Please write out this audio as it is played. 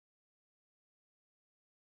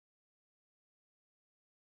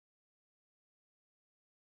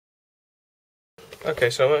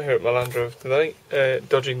Okay, so I'm out here at my Land Rover today,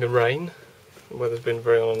 dodging the rain. The weather's been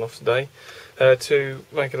very on and off today, to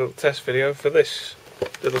make a little test video for this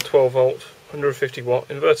little 12 volt 150 watt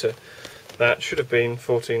inverter. That should have been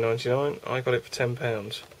 $14.99. I got it for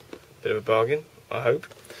 £10. Bit of a bargain, I hope.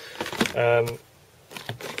 And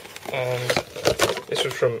this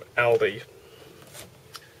was from Aldi.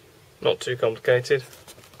 Not too complicated.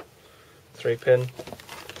 3-pin,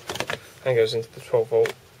 and goes into the 12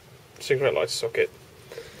 volt cigarette lighter socket,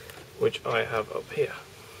 which I have up here.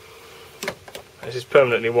 This is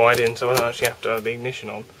permanently wired in, so I don't actually have to have the ignition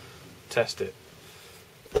on to test it.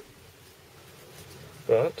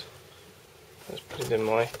 But let's put it in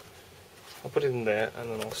I'll put it in there, and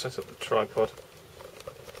then I'll set up the tripod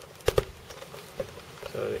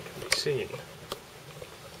so that it can be seen.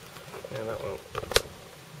 Yeah, that won't.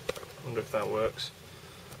 I wonder if that works.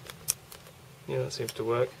 Yeah, that seems to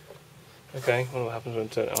work. Okay, well, what happens when I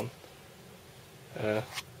turn it on?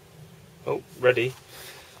 Oh, ready.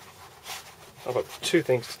 I've got two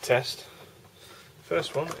things to test.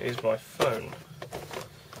 First one is my phone.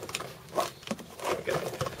 Okay.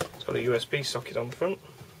 It's got a USB socket on the front.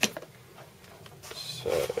 So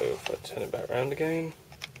if I turn it back around again,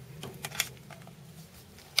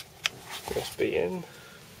 USB in,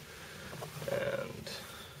 and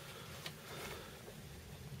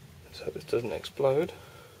let's hope this doesn't explode.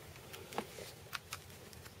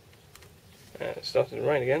 And it's starting to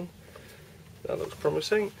rain again. That looks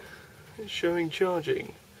promising. It's showing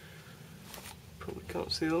charging. Probably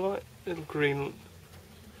can't see the light. Little green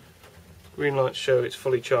lights show it's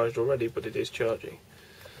fully charged already, but it is charging.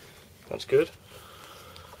 That's good.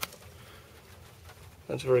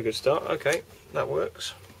 That's a very good start. Okay, that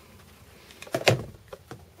works.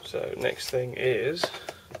 So next thing is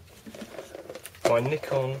my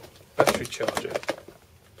Nikon battery charger.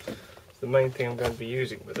 It's the main thing I'm going to be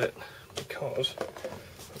using with it, because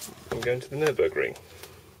I'm going to the Nürburgring.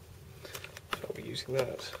 So I'll be using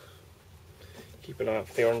that. Keep an eye out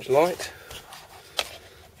for the orange light.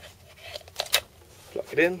 Plug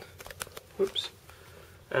it in. Whoops.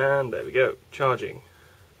 And there we go, charging.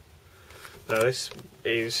 Now this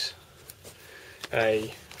is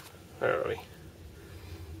a, where are we?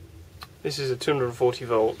 This is a 240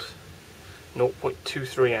 volt,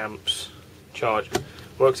 0.23 amps charger.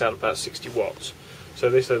 Works out about 60 watts. So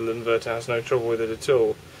this little inverter has no trouble with it at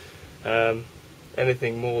all.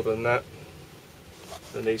 Anything more than that,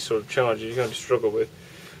 than these sort of chargers, you're going to struggle with.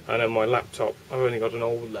 I know my laptop, I've only got an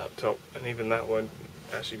old laptop, and even that won't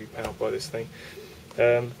actually be powered by this thing.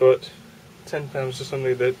 But £10 for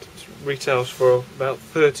something that retails for about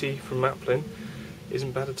 30 from Maplin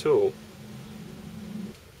isn't bad at all.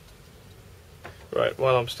 Right,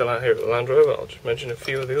 while I'm still out here at the Land Rover, I'll just mention a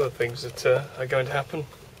few of the other things that are going to happen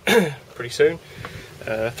pretty soon.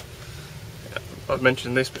 I've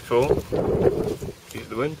mentioned this before. Excuse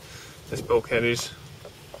the wind. This bulkhead is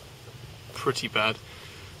pretty bad.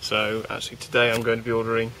 So actually today I'm going to be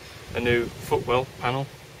ordering a new footwell panel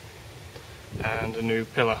and a new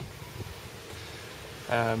pillar.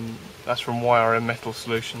 That's from YRM Metal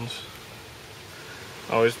Solutions.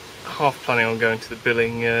 I was half planning on going to the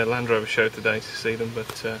Billing Land Rover show today to see them, but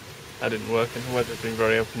that didn't work, and the weather's been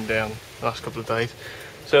very up and down the last couple of days,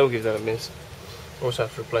 so I'll give that a miss. Also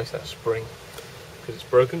have to replace that spring because it's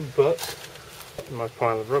broken, but in my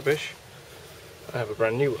pile of rubbish I have a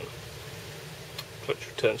brand new one, clutch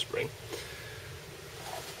return spring.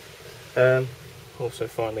 Also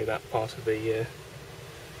finally that part of the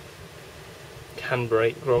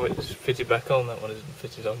handbrake grommet is fitted back on. That one isn't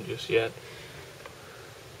fitted on just yet.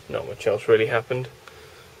 Not much else really happened.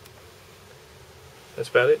 That's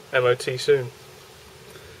about it. MOT soon.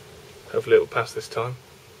 Hopefully it'll pass this time.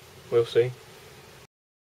 We'll see.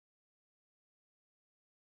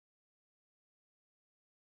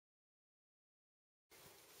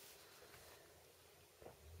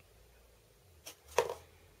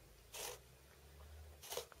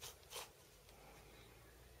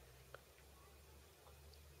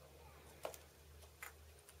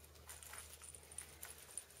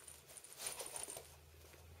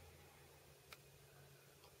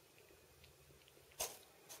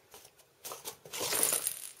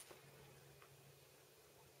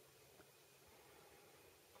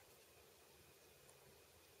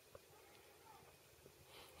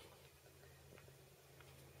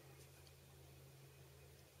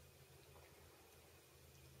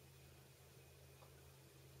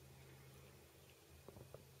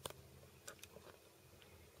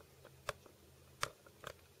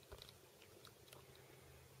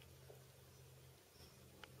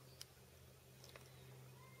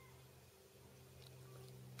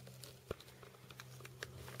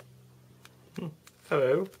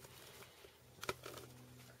 Hello.